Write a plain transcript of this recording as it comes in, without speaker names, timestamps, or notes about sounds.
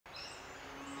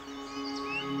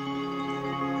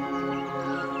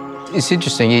It's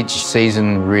interesting, each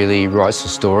season really writes the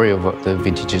story of what the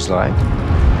vintage is like.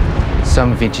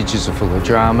 Some vintages are full of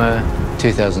drama.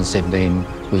 2017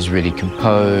 was really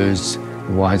composed,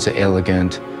 the wines are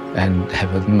elegant and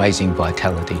have amazing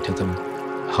vitality to them,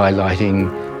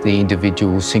 highlighting the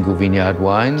individual single vineyard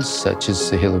wines such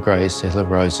as the Hill of Graetz, the Hill of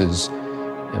Roses,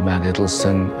 Mount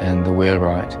Edelstone and The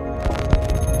Wheelwright.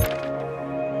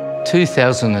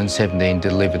 2017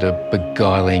 delivered a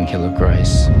beguiling Hill of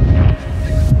Graetz.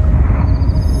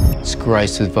 It's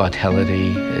graced with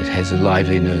vitality, it has a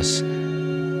liveliness.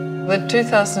 The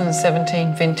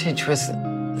 2017 vintage was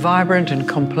vibrant and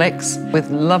complex with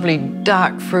lovely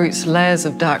dark fruits, layers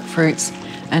of dark fruits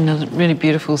and a really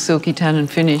beautiful silky tannin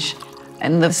finish.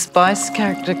 And the spice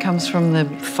character comes from the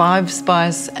 5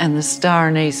 spice and the star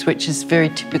anise, which is very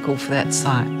typical for that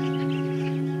site.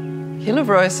 Hill of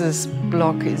Roses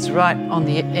block is right on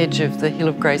the edge of the Hill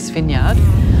of Graetz vineyard.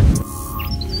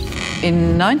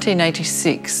 In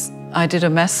 1986, I did a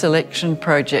mass selection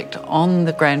project on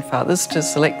the grandfathers to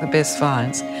select the best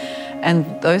vines. And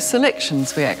those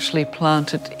selections we actually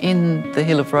planted in the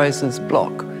Hill of Roses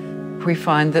block. We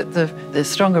find that the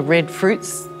stronger red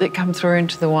fruits that come through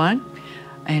into the wine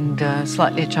and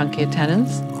slightly chunkier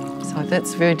tannins. So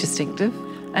that's very distinctive.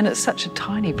 And it's such a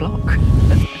tiny block.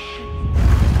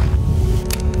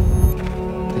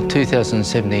 The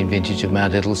 2017 vintage of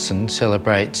Mount Edelstone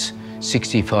celebrates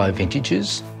 65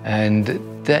 vintages, and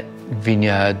that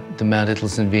vineyard, the Mount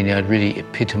Edelstone vineyard, really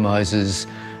epitomises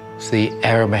the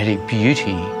aromatic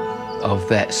beauty of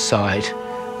that site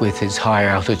with its high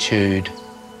altitude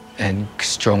and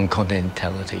strong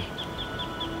continentality.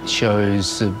 It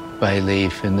shows the bay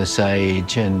leaf and the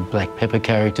sage and black pepper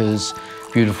characters,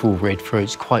 beautiful red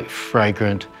fruits, quite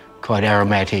fragrant, quite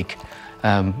aromatic,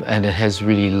 and it has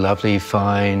really lovely,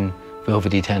 fine,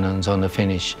 velvety tannins on the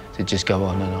finish that just go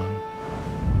on and on.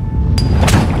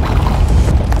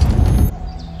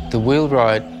 The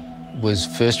Wheelwright was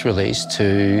first released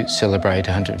to celebrate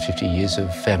 150 years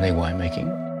of family winemaking.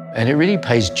 And it really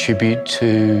pays tribute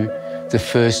to the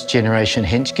first generation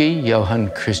Henschke, Johann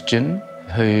Christian,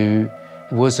 who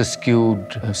was a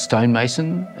skilled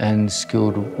stonemason and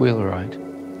skilled wheelwright.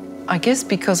 I guess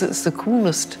because it's the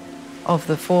coolest of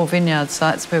the 4 vineyard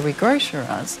sites where we grow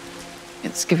Shiraz,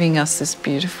 it's giving us this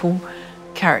beautiful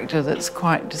character that's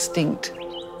quite distinct.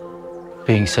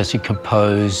 Being such a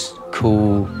composed,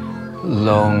 cool,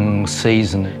 long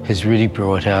season has really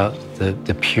brought out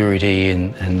the purity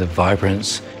and the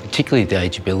vibrance, particularly the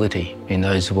ageability in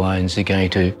those wines. Are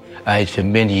going to age for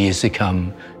many years to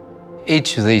come.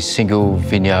 Each of these single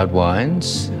vineyard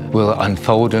wines will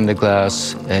unfold in the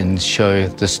glass and show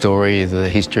the story, the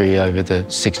history over the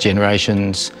 6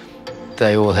 generations.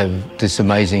 They all have this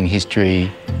amazing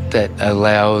history that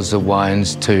allows the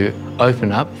wines to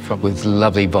open up with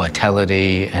lovely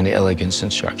vitality and elegance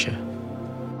and structure.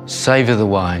 Savour the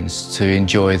wines to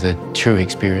enjoy the true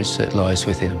experience that lies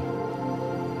within them.